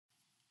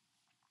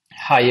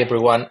Hi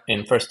everyone,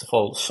 and first of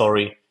all,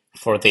 sorry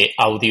for the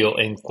audio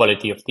and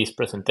quality of this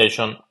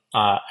presentation.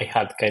 I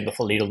had kind of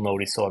a little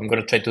notice, so I'm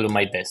going to try to do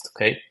my best,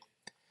 okay?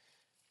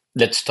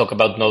 Let's talk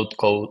about no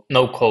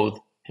code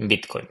and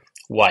Bitcoin.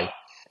 Why?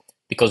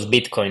 Because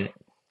Bitcoin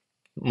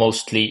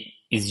mostly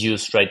is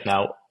used right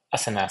now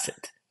as an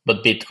asset,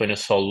 but Bitcoin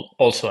is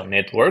also a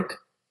network,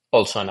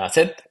 also an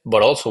asset,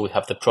 but also we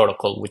have the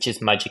protocol, which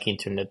is Magic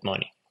Internet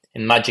Money.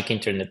 And Magic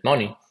Internet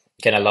Money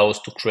can allow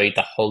us to create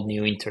a whole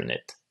new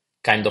internet,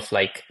 kind of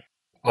like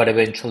what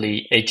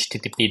eventually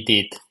HTTP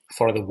did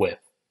for the web.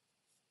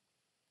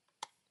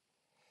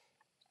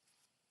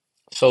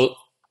 So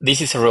this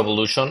is a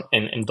revolution,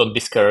 and don't be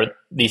scared.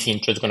 This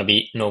intro is going to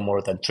be no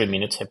more than 3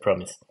 minutes, I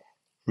promise.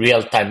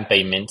 Real-time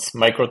payments,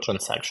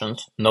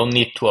 microtransactions, no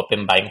need to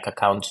open bank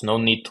accounts, no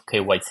need to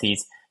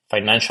KYCs,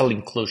 financial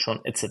inclusion,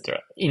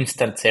 etc.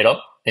 Instant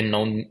setup, and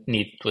no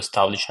need to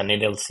establish an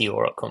LLC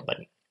or a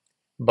company.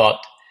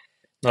 But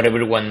not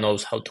everyone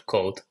knows how to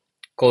code.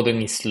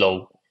 Coding is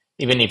slow,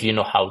 even if you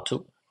know how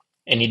to,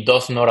 and it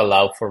does not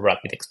allow for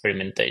rapid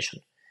experimentation.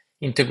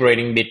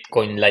 Integrating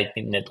Bitcoin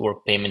Lightning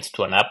Network payments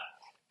to an app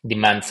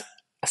demands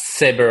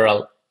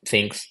several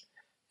things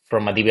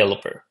from a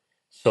developer.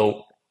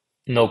 So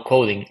no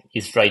coding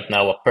is right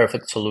now a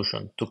perfect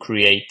solution to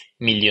create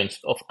millions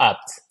of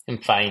apps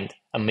and find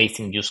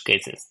amazing use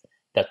cases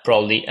that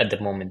probably at the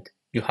moment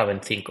you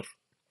haven't think of.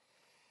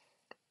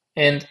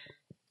 And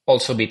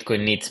also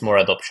Bitcoin needs more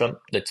adoption,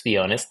 let's be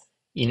honest,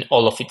 in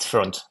all of its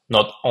fronts,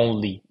 not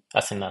only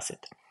as an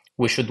asset.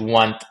 We should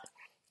want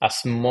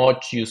as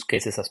much use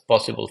cases as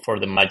possible for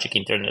the magic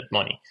internet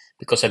money,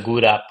 because a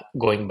good app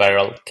going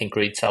viral can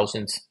create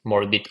thousands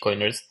more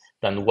Bitcoiners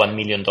than $1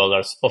 million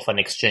of an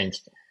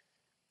exchange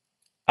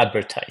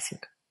advertising.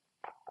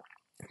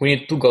 We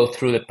need to go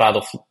through the path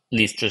of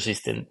least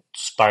resistance to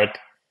spark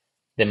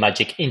the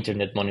magic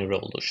internet money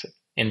revolution,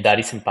 and that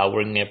is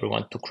empowering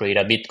everyone to create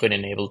a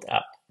Bitcoin-enabled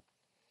app.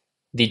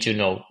 Did you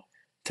know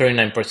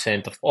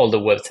 39% of all the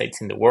websites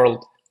in the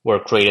world were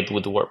created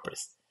with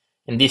WordPress?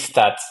 And these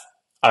stats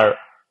are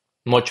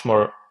much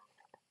more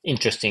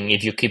interesting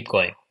if you keep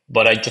going.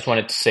 But I just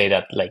wanted to say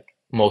that like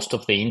most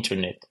of the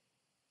internet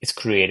is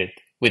created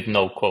with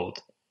no code.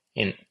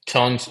 And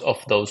tons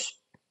of those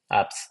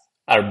apps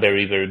are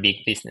very, very big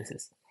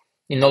businesses.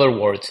 In other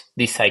words,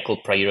 this cycle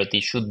priority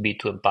should be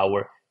to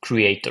empower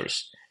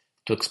creators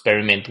to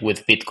experiment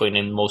with Bitcoin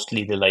and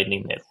mostly the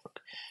Lightning Network.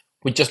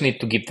 We just need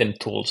to give them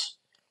tools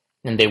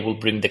and they will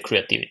bring the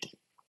creativity.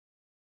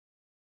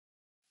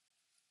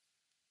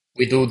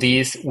 We do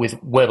this with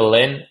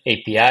WebLN,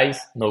 APIs,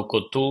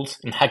 no-code tools,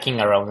 and hacking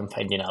around and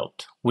finding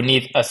out. We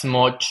need as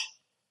much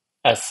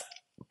as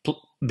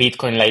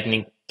Bitcoin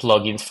Lightning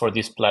plugins for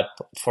these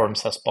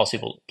platforms as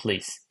possible,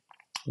 please.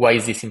 Why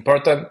is this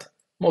important?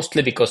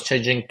 Mostly because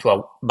changing to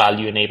a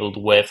value-enabled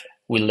web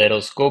will let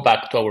us go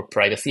back to our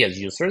privacy as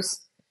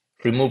users,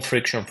 remove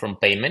friction from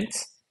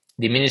payments,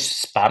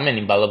 diminish spam and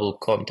invaluable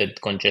content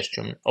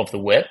congestion of the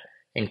web,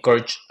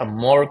 encourage a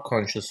more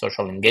conscious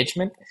social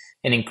engagement,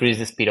 and increase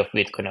the speed of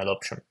Bitcoin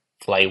adoption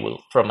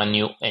flywheel from a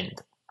new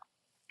end.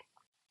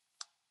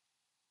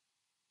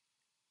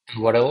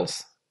 And what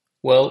else?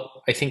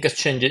 Well, I think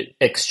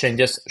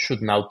exchanges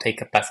should now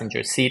take a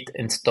passenger seat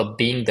and stop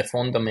being the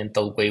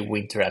fundamental way we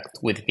interact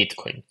with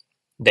Bitcoin.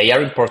 They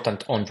are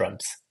important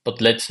on-ramps,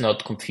 but let's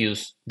not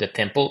confuse the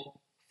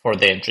temple for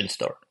the entrance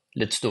door.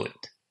 Let's do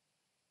it.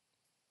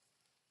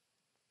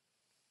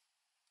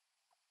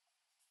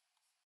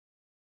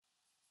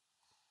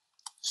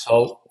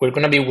 So we're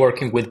going to be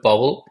working with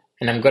Bubble,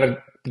 and I'm going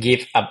to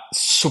give a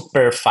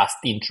super fast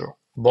intro.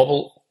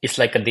 Bubble is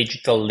like a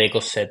digital Lego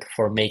set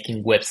for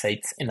making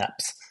websites and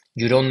apps.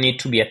 You don't need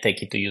to be a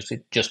techie to use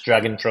it. Just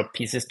drag and drop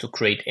pieces to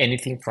create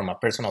anything from a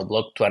personal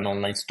blog to an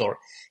online store.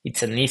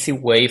 It's an easy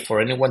way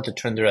for anyone to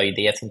turn their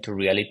ideas into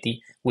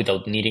reality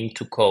without needing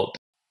to code.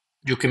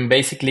 You can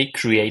basically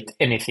create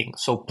anything,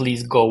 so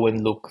please go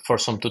and look for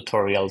some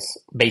tutorials,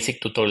 basic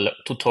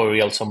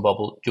tutorials on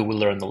Bubble. You will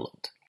learn a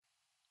lot.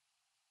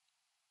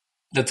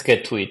 Let's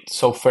get to it.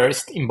 So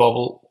first, in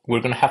Bubble, we're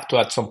going to have to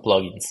add some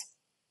plugins.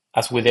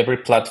 As with every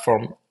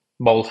platform,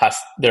 Bubble has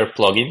their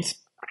plugins.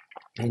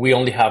 We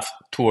only have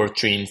two or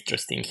three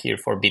interesting here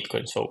for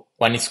Bitcoin. So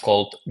one is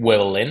called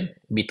WebLN,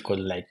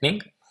 Bitcoin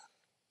Lightning.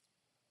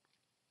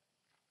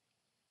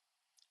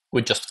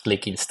 We just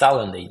click install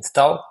and they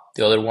install.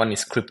 The other one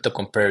is Crypto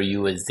Compare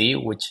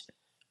USD, which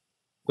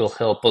will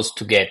help us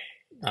to get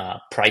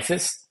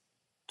prices,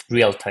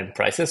 real-time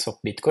prices of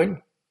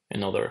Bitcoin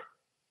and other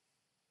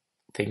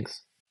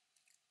things.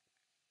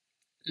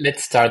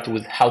 Let's start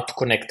with how to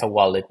connect a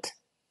wallet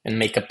and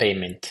make a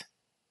payment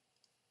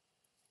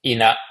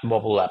in a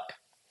mobile app.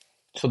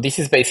 So this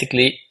is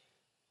basically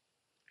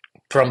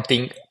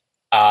prompting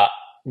a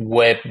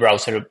web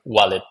browser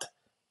wallet,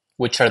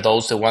 which are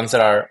those, the ones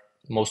that are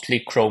mostly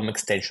Chrome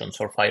extensions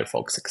or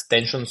Firefox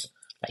extensions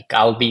like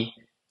Albi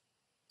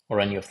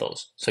or any of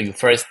those. So you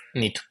first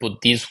need to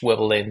put this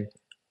WebLN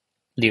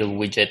little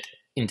widget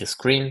in the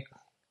screen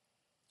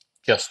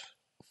just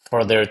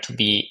for there to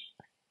be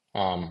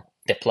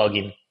the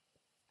plugin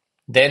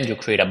Then you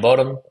create a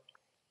button,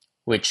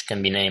 which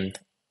can be named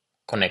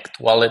Connect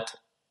Wallet.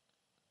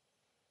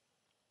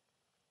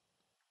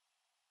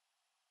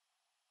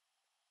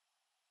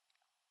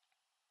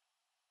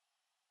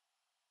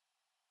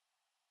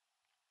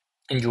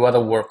 And you add a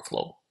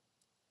workflow.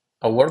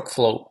 A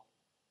workflow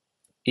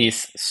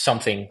is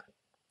something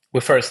we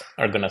first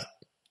are gonna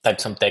type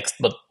some text,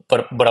 but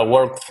a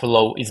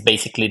workflow is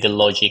basically the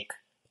logic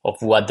of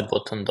what the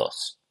button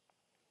does.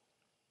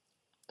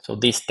 So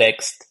this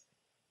text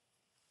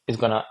is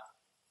gonna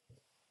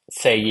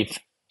say if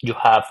you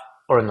have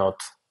or not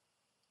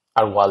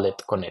a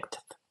wallet connected.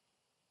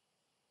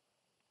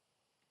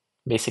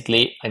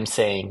 Basically, I'm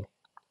saying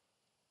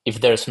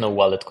if there's no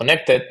wallet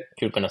connected,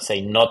 you're gonna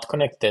say not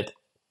connected.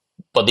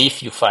 But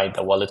if you find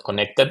a wallet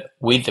connected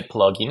with the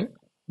plugin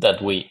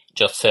that we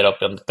just set up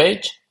on the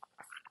page,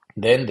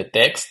 then the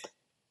text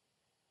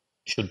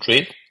should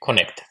read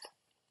connected.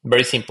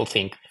 Very simple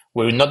thing.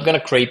 We're not going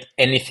to create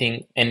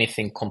anything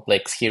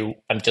complex here.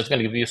 I'm just going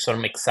to give you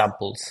some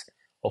examples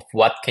of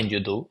what can you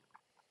do,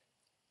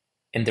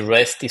 and the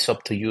rest is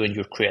up to you and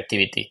your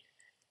creativity.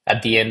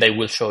 At the end, I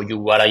will show you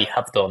what I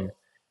have done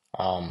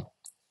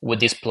with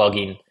this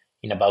plugin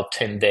in about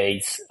 10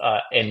 days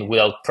and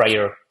without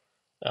prior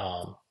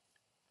um,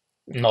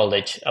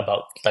 knowledge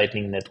about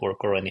Lightning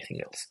Network or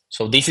anything else.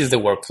 So this is the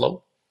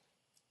workflow.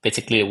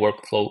 Basically, the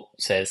workflow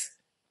says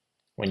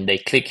when they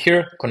click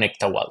here,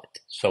 connect a wallet.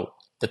 So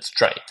let's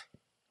try it.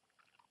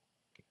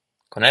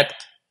 Connect.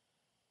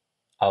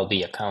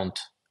 The account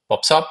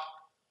pops up.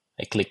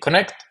 I click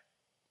connect.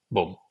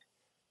 Boom.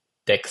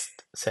 Text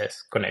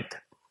says connect.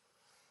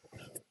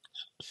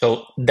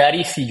 So that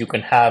easy, you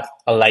can have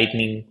a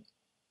Lightning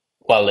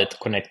wallet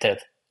connected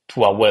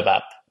to a web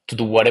app to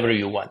do whatever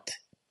you want.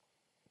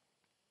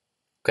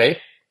 Okay?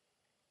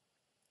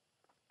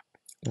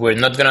 We're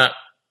not gonna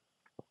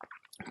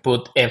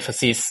put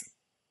emphasis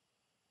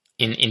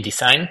in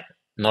design,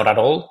 not at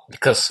all,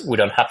 because we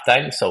don't have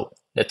time. So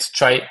let's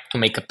try to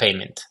make a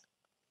payment.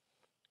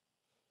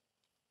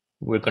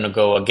 We're going to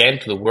go again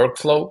to the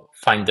workflow,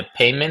 find the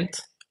payment,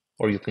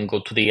 or you can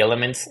go to the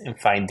elements and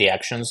find the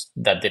actions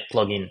that the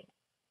plugin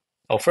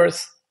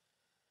offers.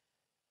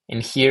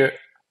 And here,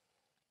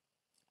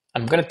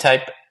 I'm going to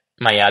type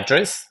my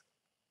address,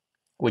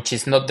 which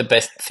is not the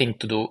best thing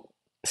to do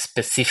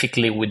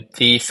specifically with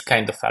this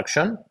kind of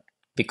action,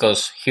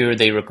 because here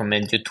they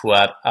recommend you to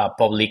add a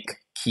public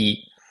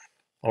key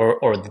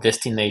or the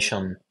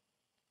destination,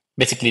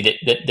 basically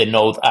the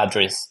node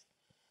address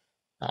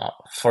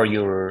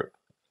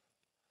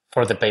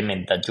for the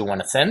payment that you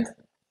want to send.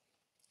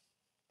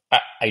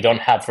 I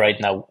don't have right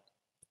now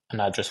an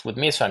address with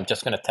me, so I'm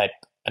just going to type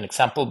an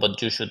example,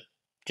 but you should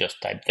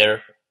just type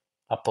there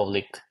a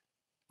public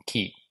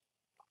key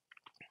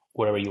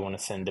wherever you want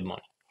to send the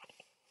money.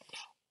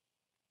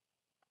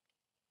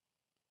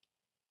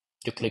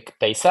 You click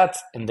Pay Sats,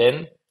 and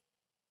then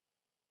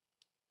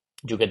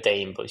you get the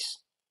invoice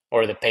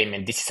or the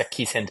payment. This is a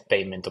key send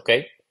payment,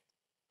 okay?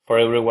 For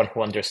everyone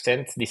who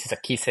understands, this is a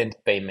key send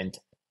payment.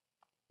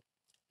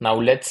 Now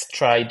let's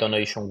try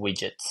donation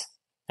widgets.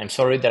 I'm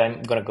sorry that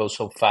I'm going to go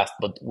so fast,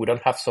 but we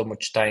don't have so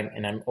much time,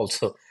 and I'm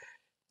also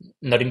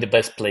not in the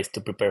best place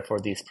to prepare for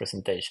this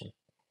presentation.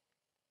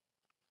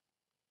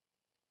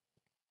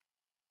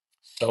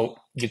 So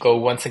you go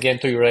once again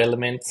to your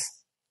elements.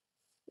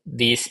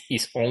 This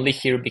is only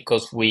here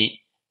because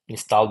we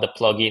installed the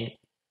plugin,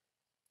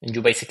 and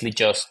you basically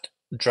just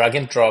drag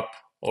and drop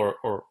or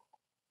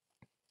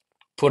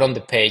put on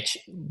the page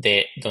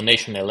the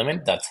donation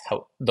element. That's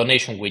how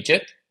donation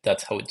widget.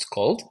 That's how it's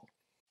called.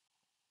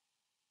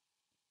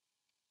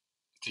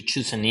 To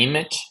choose an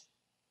image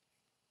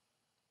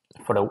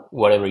for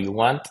whatever you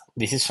want.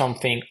 This is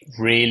something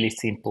really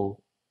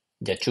simple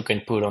that you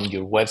can put on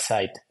your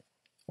website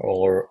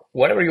or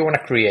whatever you want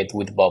to create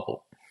with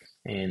Bubble.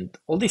 And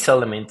all these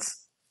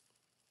elements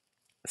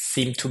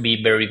seem to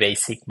be very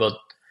basic, but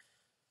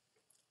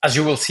as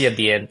you will see at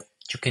the end,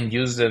 you can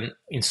use them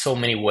in so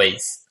many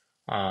ways.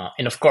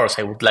 And of course,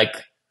 I would like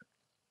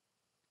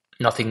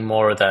nothing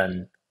more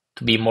than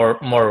to be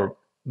more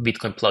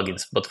Bitcoin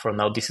plugins, but for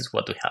now, this is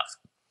what we have.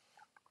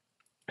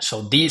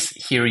 So this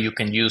here, you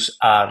can use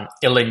an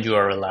LN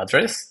URL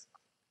address.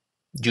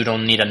 You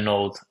don't need a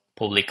node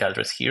public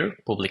address here,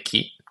 public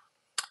key.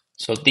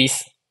 So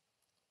this,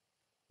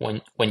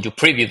 when you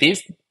preview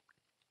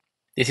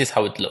this is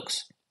how it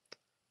looks.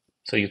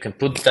 So you can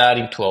put that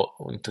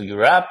into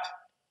your app.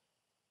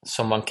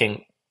 Someone can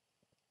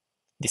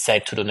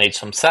decide to donate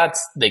some sats.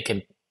 They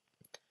can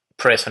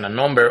press on a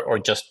number or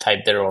just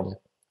type their own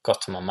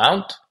custom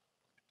amount.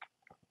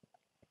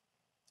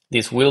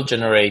 This will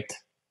generate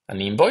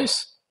an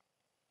invoice.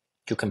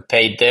 You can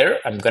pay there.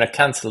 I'm going to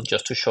cancel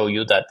just to show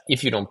you that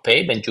if you don't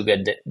pay, then you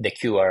get the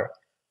QR.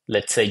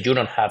 Let's say you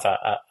don't have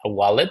a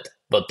wallet,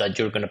 but that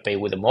you're going to pay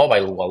with a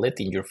mobile wallet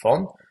in your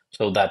phone.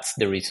 So that's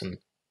the reason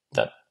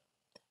that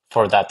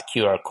for that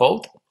QR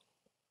code.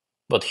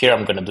 But here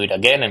I'm going to do it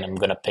again, and I'm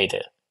going to pay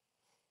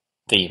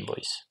the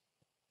invoice.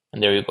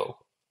 And there you go.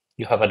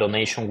 You have a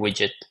donation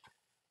widget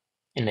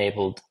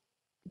enabled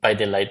by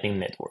the Lightning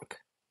Network.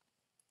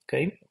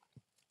 Okay.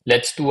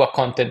 Let's do a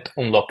content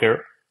unlocker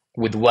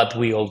with what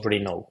we already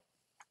know.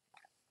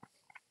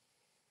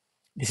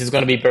 This is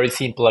going to be very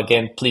simple.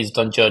 Again, please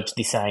don't judge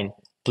design.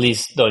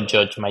 Please don't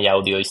judge my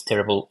audio is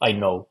terrible. I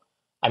know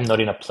I'm not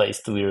in a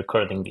place to be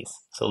recording this.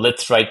 So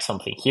let's write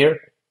something here.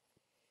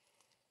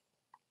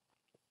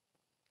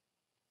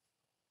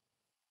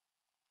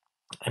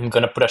 I'm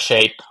going to put a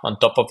shape on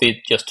top of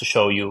it just to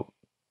show you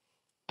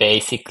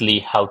basically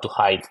how to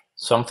hide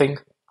something.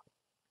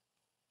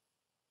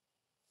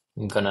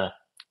 I'm going to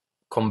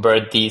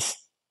convert this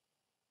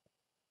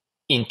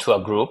into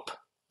a group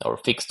or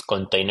fixed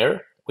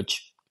container,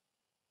 which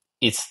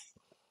is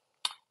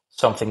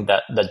something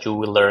that you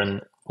will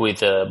learn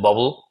with a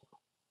bubble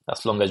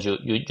as long as you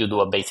do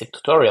a basic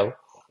tutorial.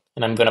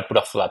 And I'm going to put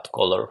a flat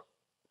color.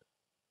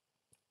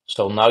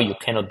 So now you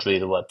cannot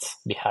read what's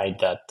behind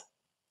that.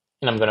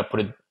 And I'm going to put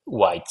it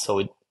white so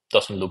it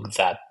doesn't look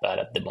that bad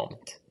at the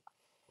moment.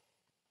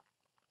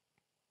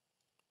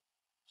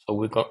 So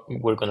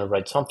we're going to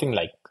write something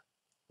like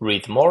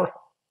read more.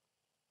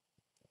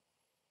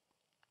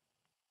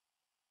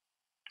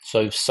 So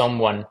if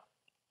someone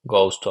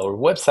goes to our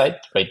website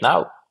right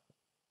now,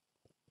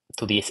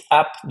 to this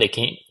app, they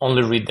can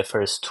only read the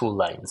first two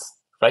lines,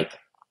 right?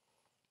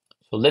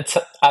 So let's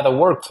add a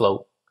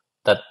workflow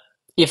that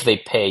if they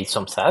pay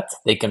some sats,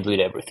 they can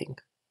read everything.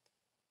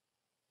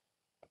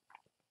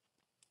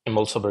 I'm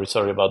also very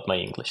sorry about my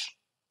English.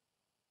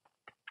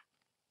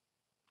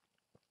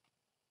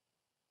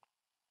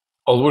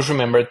 Always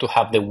remember to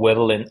have the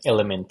WebLN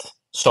element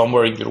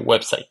somewhere in your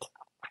website.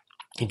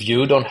 If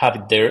you don't have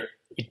it there,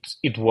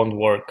 it won't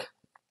work.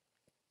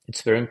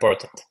 It's very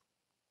important.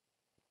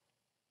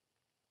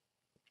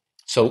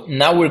 So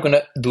now we're going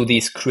to do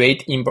this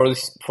create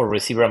invoice for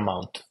receiver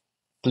amount.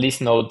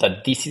 Please note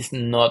that this is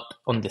not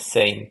on the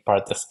same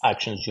part as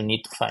actions. You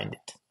need to find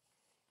it.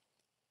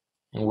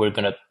 And we're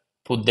going to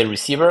put the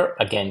receiver.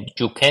 Again,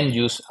 you can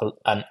use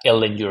an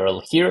LN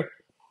URL here.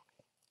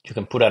 You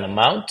can put an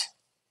amount.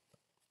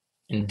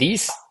 And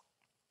this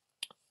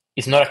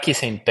is not a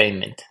keysign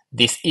payment.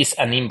 This is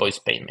an invoice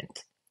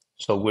payment.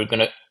 So we're going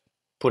to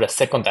put a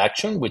second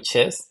action, which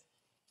is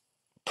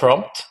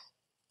prompt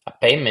a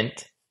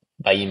payment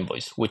by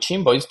invoice. Which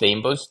invoice? The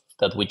invoice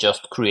that we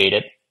just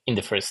created in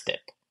the first step.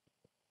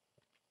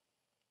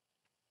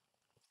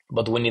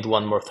 But we need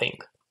one more thing.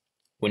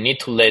 We need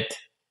to let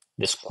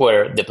the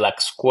square, the black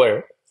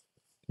square,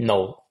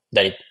 know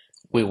that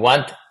we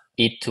want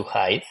it to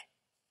hide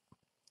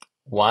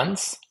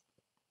once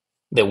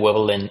the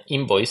WebLN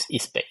invoice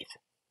is paid.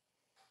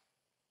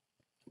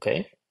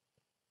 Okay?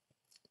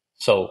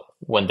 So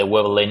when the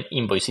WebLN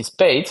invoice is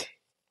paid,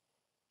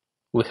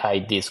 we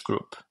hide this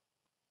group.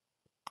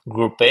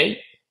 Group A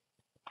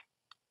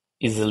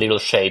is the little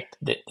shape,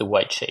 the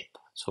white shape.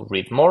 So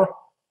read more.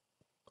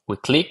 We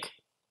click.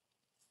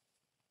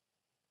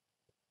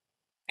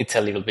 It's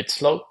a little bit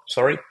slow,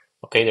 sorry.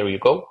 Okay, there you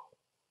go.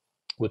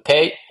 We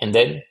pay, and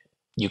then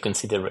you can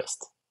see the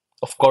rest.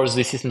 Of course,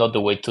 this is not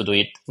the way to do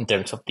it in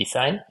terms of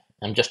design.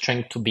 I'm just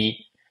trying to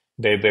be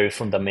very, very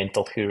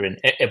fundamental here, and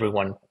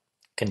everyone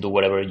can do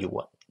whatever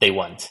they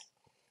want.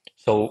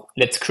 So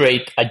let's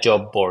create a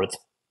job board,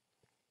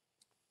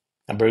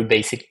 a very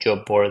basic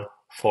job board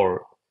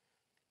for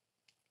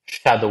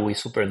shadowy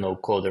super no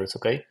coders,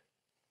 okay?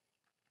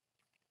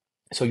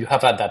 So you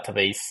have a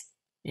database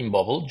in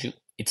Bubble.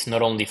 It's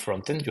not only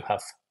frontend, you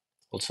have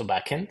also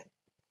backend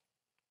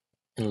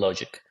and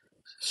logic.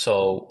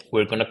 So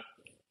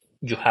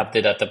you have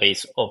the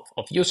database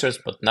of users,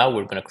 but now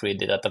we're gonna create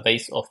the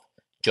database of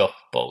job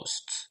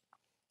posts.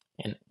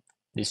 And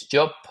these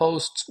job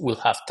posts will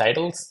have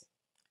titles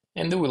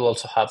and they will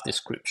also have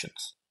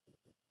descriptions.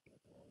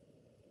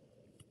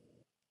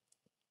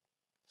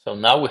 So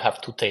now we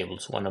have two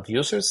tables, one of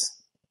users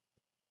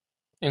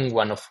and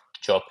one of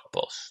job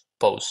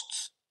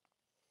posts.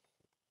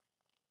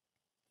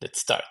 Let's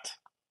start.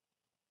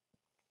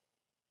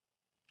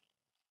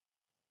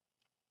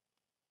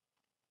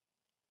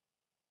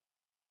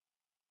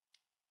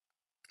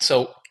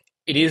 So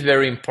it is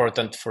very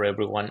important for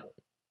everyone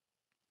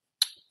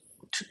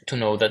to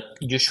know that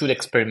you should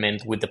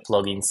experiment with the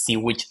plugins, see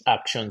which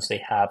actions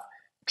they have,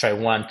 try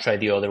one, try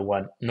the other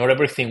one. Not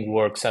everything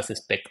works as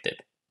expected,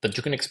 but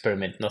you can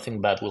experiment, nothing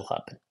bad will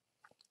happen.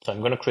 So I'm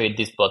going to create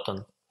this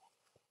button.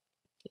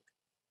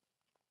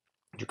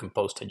 You can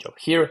post a job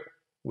here.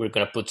 We're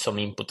going to put some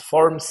input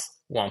forms,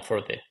 one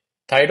for the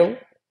title,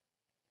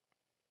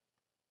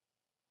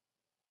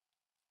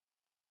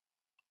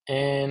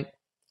 and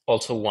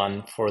also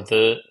one for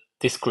the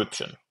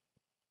description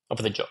of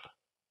the job.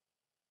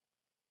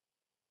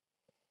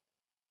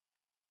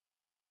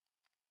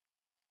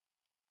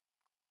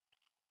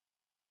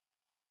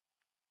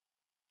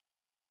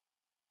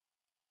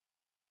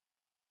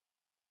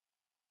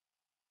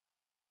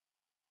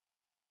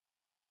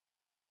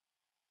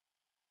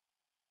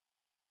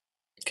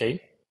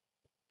 Okay,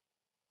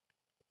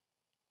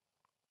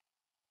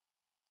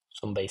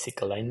 some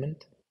basic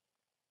alignment.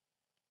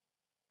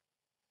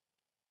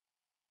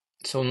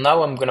 So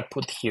now I'm going to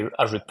put here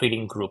a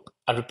repeating group.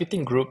 A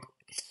repeating group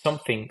is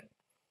something,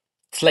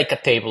 it's like a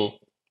table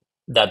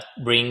that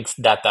brings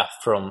data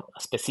from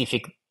a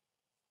specific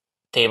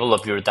table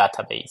of your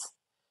database.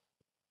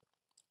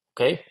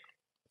 Okay,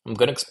 I'm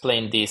going to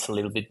explain this a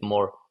little bit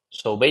more.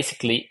 So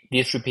basically,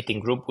 this repeating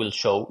group will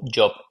show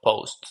job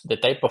posts. The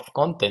type of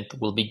content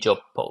will be job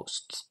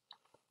posts.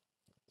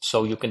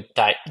 So you can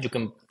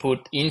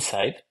put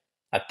inside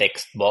a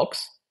text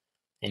box,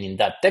 and in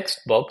that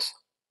text box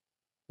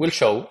will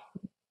show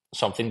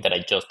something that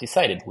I just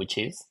decided, which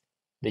is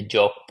the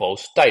job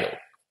post title.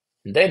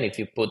 And then if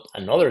you put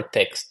another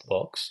text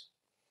box,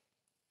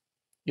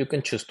 you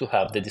can choose to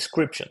have the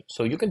description.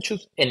 So you can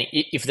choose any,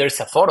 if there's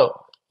a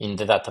photo in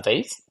the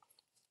database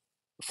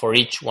for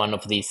each one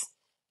of these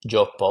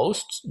job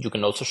posts, you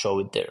can also show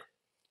it there.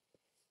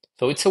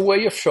 So it's a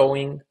way of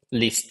showing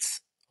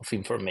lists of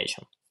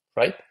information,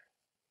 right?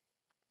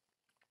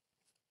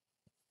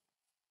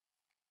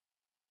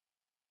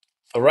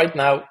 So right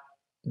now,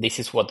 this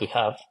is what we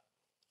have.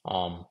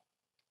 Um,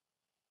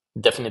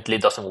 Definitely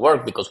doesn't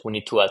work because we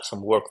need to add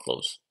some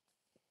workflows.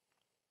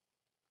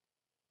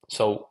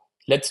 So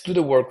let's do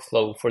the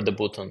workflow for the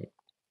button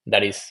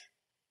that is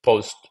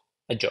post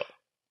a job.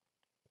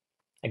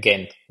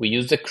 Again, we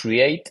use the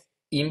create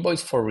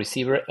invoice for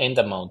receiver and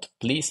amount.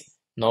 Please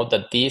note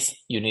that this,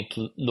 you need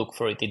to look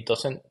for it. It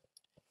doesn't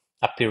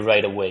appear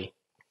right away.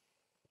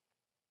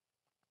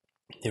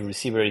 The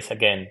receiver is,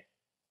 again,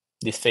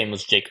 this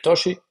famous Jake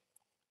Toshi,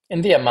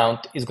 and the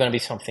amount is going to be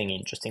something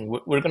interesting.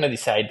 We're going to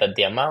decide that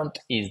the amount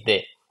is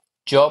the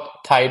job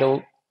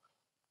title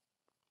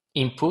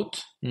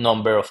input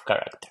number of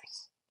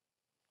characters.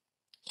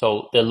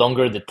 So the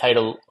longer the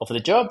title of the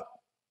job,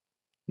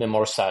 the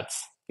more sats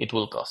it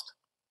will cost.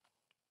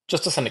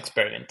 Just as an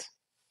experiment.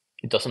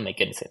 It doesn't make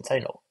any sense, I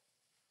know.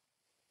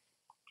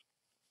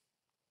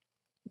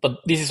 But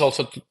this is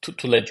also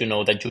to let you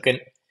know that you can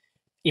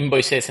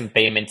invoices and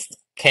payments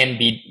can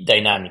be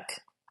dynamic.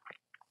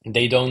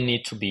 They don't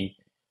need to be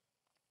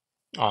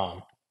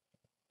um,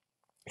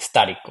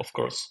 static, of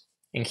course.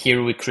 And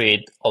here we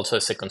create also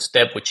a second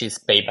step, which is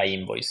pay by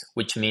invoice,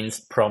 which means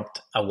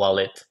prompt a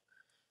wallet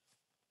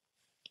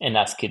and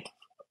ask it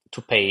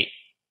to pay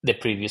the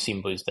previous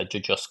invoice that you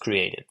just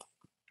created.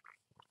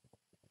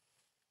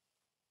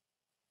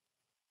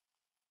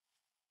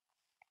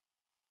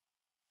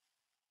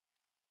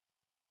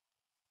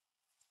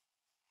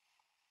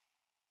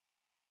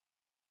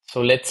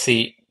 So let's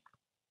see,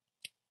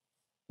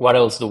 what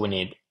else do we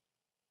need?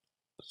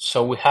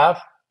 So we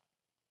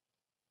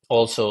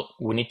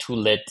need to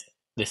let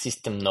the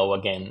system know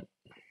again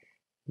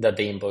that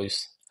the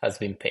invoice has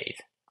been paid.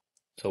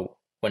 So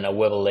when a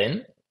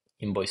WebLN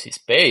invoice is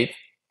paid,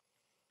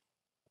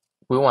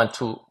 we want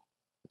to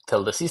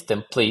tell the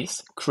system,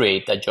 please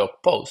create a job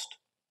post.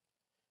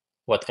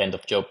 What kind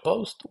of job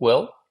post?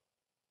 Well,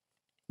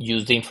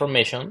 use the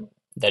information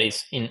that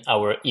is in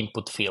our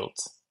input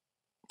fields,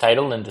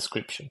 title and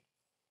description.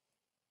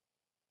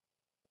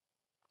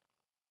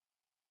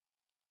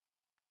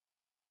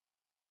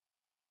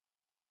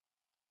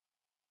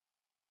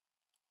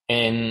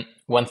 And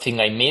one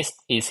thing I missed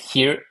is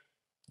here,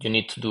 you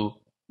need to do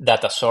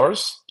data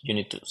source. You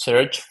need to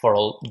search for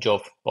all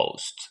job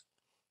posts.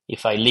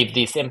 If I leave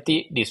this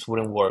empty, this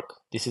wouldn't work.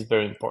 This is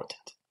very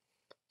important.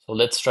 So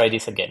let's try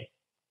this again.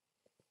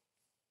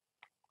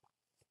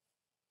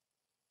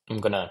 I'm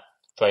gonna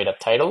write a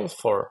title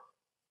for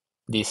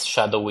this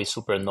shadowy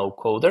super no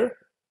coder,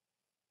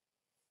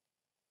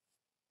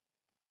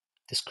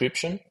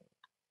 description,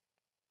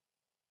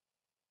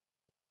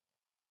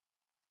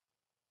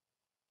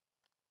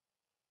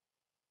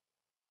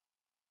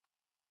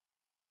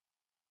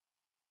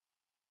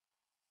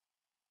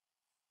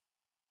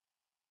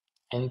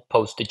 and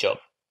post the job.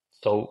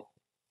 So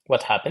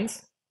what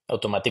happens?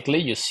 Automatically,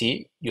 you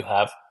see you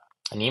have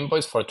an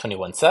invoice for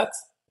 21 sats,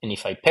 and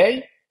if I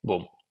pay,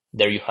 boom,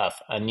 there you have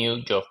a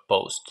new job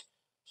post.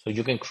 So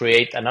you can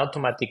create an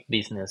automatic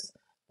business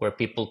where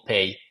people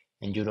pay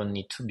and you don't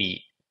need to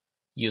be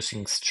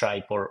using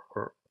Stripe or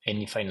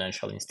any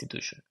financial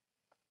institution.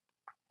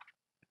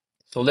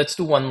 So let's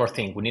do one more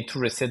thing. We need to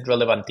reset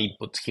relevant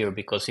inputs here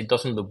because it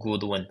doesn't look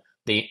good when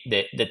the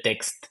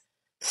text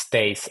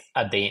stays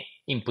at the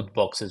input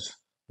boxes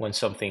when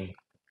something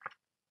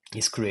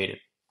is created.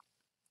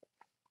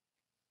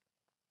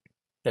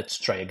 Let's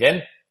try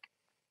again.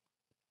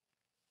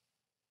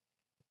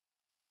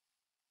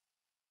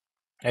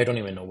 I don't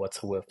even know what's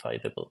a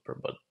website developer,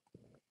 but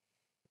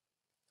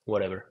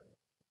whatever.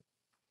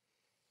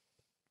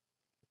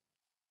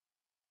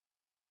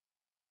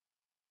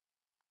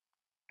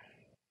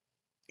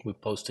 We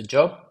post a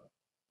job.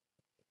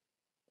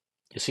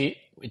 You see,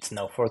 it's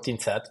now 14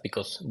 sats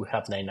because we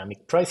have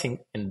dynamic pricing,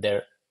 and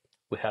there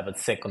we have a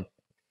second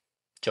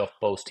job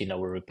post in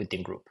our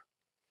repeating group.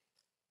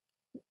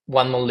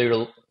 One more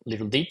little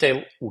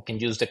detail, we can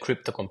use the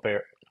crypto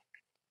compare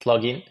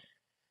plugin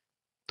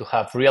to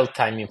have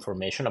real-time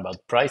information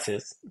about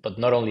prices, but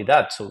not only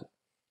that. So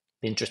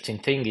the interesting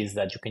thing is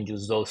that you can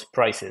use those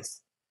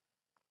prices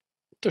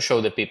to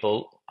show the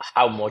people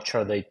how much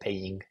are they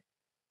paying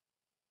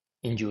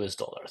in US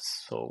dollars.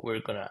 So we're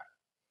gonna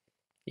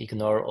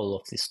ignore all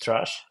of this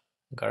trash,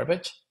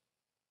 garbage.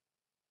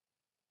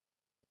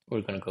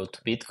 We're going to go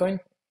to Bitcoin.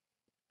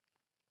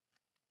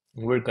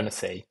 And we're going to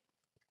say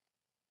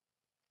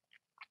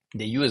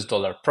the US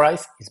dollar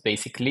price is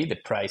basically the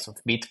price of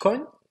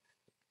Bitcoin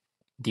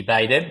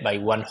divided by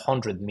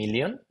 100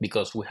 million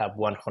because we have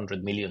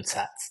 100 million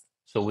sats.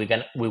 So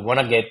we want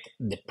to get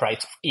the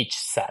price of each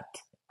sat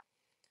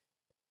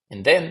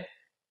and then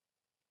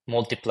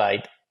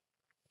multiplied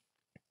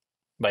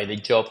by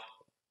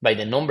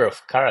the number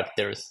of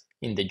characters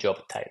in the job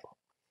title.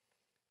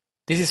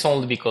 This is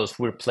only because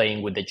we're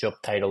playing with the job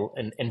title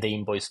and the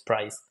invoice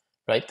price,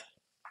 right?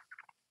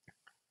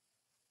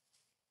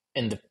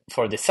 And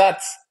for the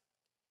sats,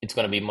 it's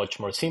going to be much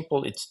more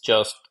simple. It's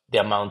just the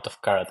amount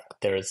of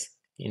characters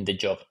in the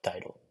job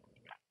title.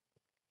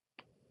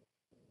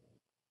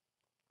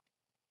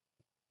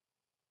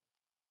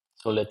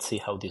 So let's see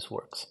how this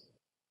works.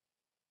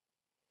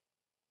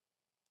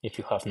 If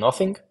you have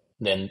nothing,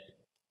 then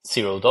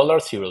 $0,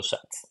 0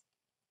 sats.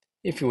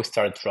 If you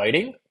start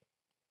writing,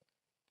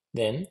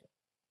 then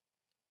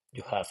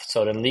you have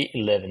suddenly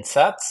 11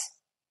 sats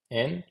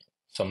and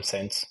some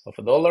cents of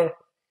a dollar.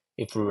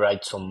 If we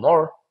write some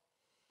more,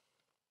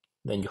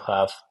 then you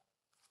have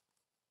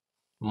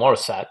more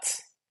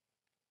sats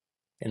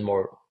and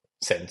more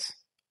cents.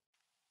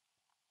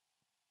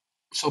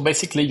 So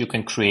basically you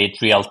can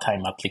create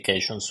real-time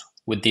applications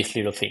with these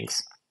little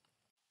things.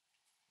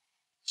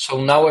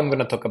 So now I'm going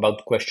to talk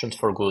about Questions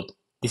for Good.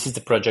 This is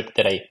the project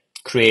that I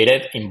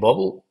created in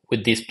Bubble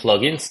with these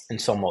plugins and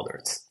some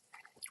others.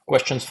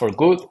 Questions for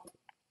Good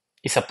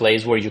is a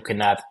place where you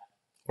can add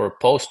or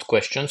post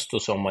questions to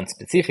someone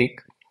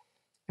specific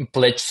and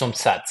pledge some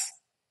sats.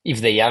 If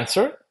they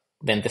answer,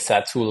 then the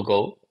sats will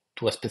go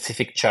to a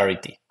specific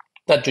charity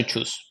that you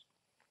choose.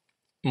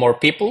 More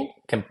people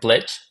can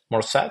pledge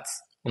more sats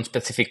on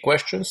specific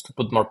questions to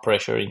put more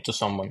pressure into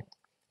someone.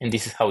 And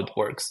this is how it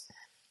works.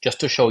 Just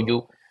to show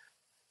you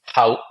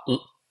how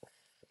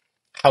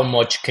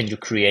much can you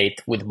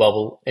create with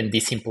Bubble and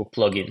these simple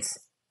plugins.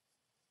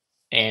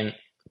 And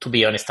to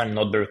be honest, I'm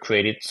not very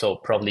creative, so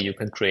probably you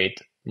can create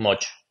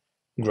much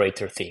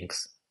greater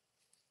things.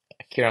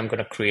 Here I'm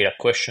going to create a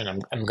question.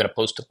 I'm going to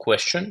post a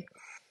question.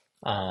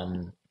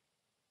 Let's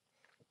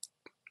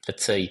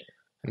say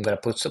I'm going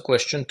to post a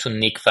question to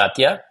Nick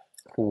Vatia,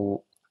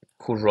 who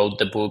wrote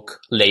the book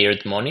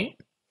Layered Money.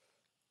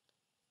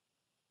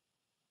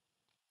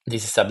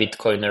 This is a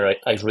Bitcoiner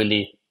I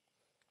really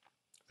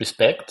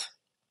respect.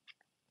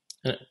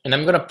 And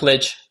I'm going to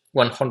pledge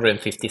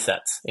 150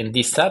 sats. And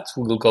these sats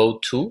will go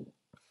to,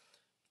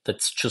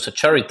 let's choose a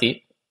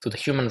charity, to the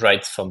Human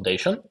Rights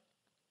Foundation.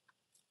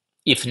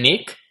 If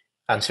Nick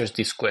answers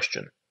this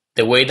question,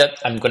 the way that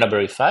I'm going to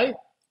verify,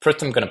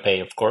 first I'm going to pay,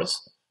 of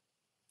course.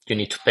 You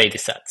need to pay the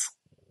sats.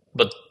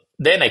 But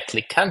then I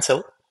click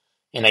cancel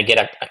and I get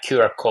a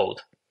QR code.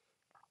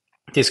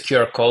 This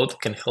QR code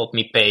can help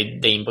me pay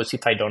the invoice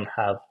if I don't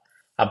have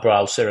a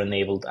browser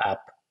enabled app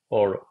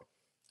or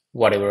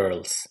whatever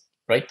else,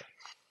 right?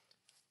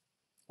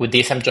 With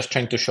this, I'm just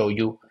trying to show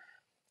you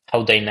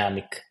how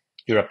dynamic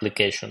your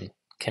application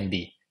can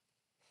be.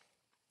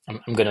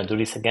 I'm going to do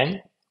this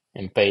again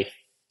and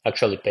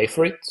actually pay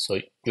for it so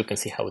you can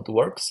see how it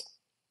works.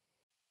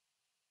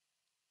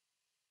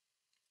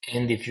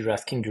 And if you're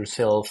asking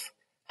yourself,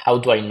 how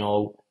do I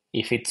know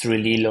if it's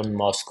really Elon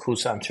Musk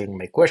who's answering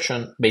my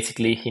question?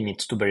 Basically, he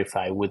needs to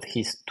verify with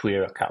his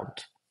Twitter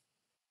account.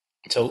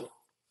 So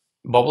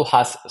Bubble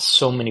has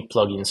so many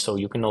plugins, so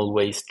you can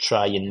always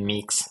try and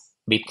mix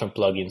Bitcoin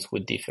plugins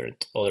with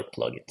different other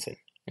plugins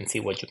and see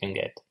what you can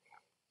get.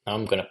 Now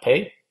I'm going to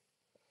pay.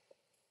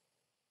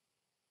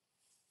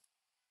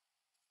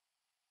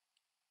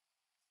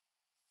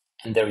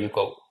 And there you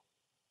go.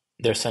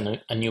 There's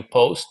a new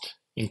post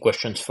in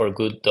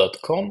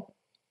questionsforgood.com.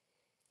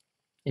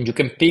 And you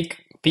can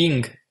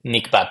ping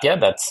Nick Batia,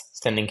 that's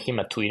sending him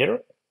a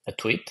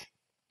tweet,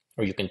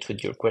 or you can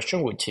tweet your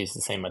question, which is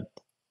the same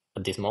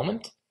at this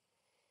moment.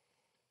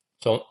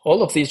 So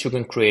all of this you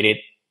can create it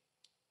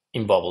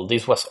in Bubble.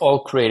 This was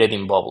all created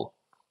in Bubble.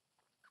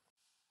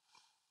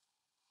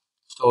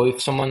 So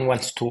if someone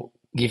wants to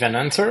give an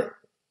answer,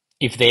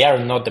 if they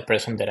are not the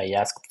person that I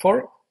asked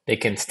for, they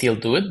can still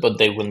do it, but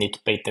they will need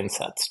to pay 10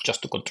 sats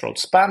just to control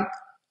spam.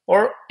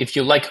 Or if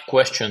you like a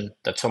question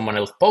that someone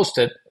else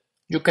posted,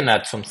 you can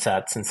add some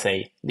sats and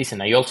say,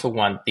 listen, I also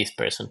want this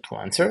person to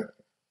answer.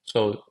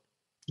 So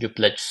you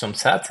pledge some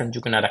sats and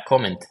you can add a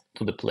comment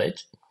to the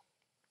pledge.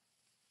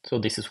 So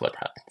this is what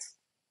happens.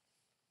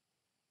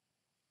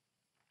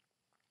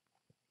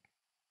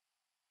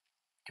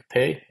 You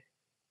pay.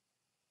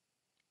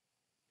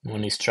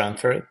 Money is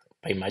transferred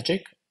by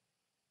magic.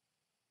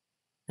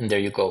 And there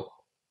you go.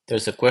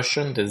 There's a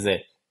question,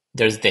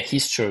 there's the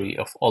history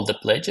of all the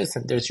pledges,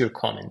 and there's your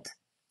comment.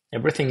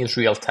 Everything is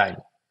real time.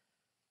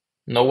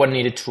 No one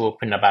needed to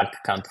open a bank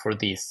account for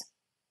this.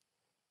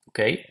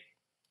 Okay?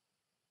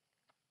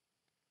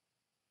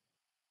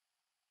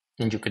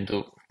 And you can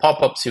do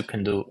pop-ups, you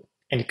can do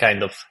any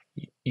kind of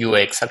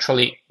UX.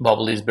 Actually,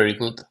 Bubble is very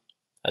good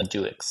at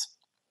UX.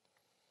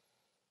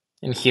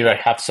 And here I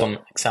have some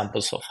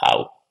examples of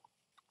how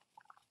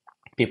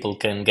people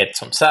can get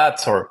some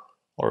sats or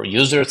or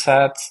user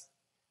sets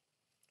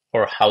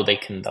or how they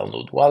can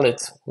download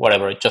wallets,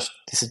 whatever. Just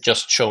this is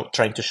just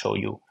trying to show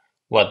you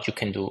what you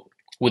can do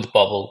with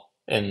Bubble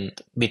and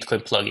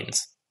Bitcoin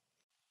plugins.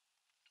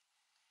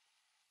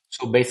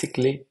 So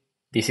basically,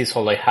 this is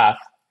all I have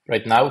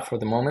right now for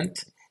the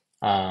moment.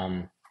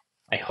 Um,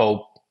 I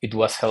hope it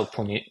was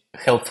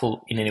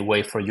helpful in any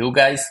way for you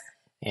guys,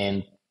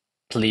 and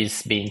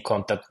please be in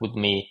contact with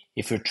me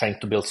if you're trying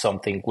to build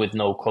something with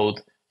no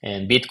code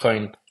and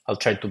Bitcoin. I'll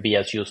try to be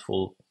as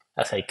useful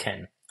as I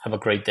can. Have a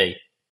great day.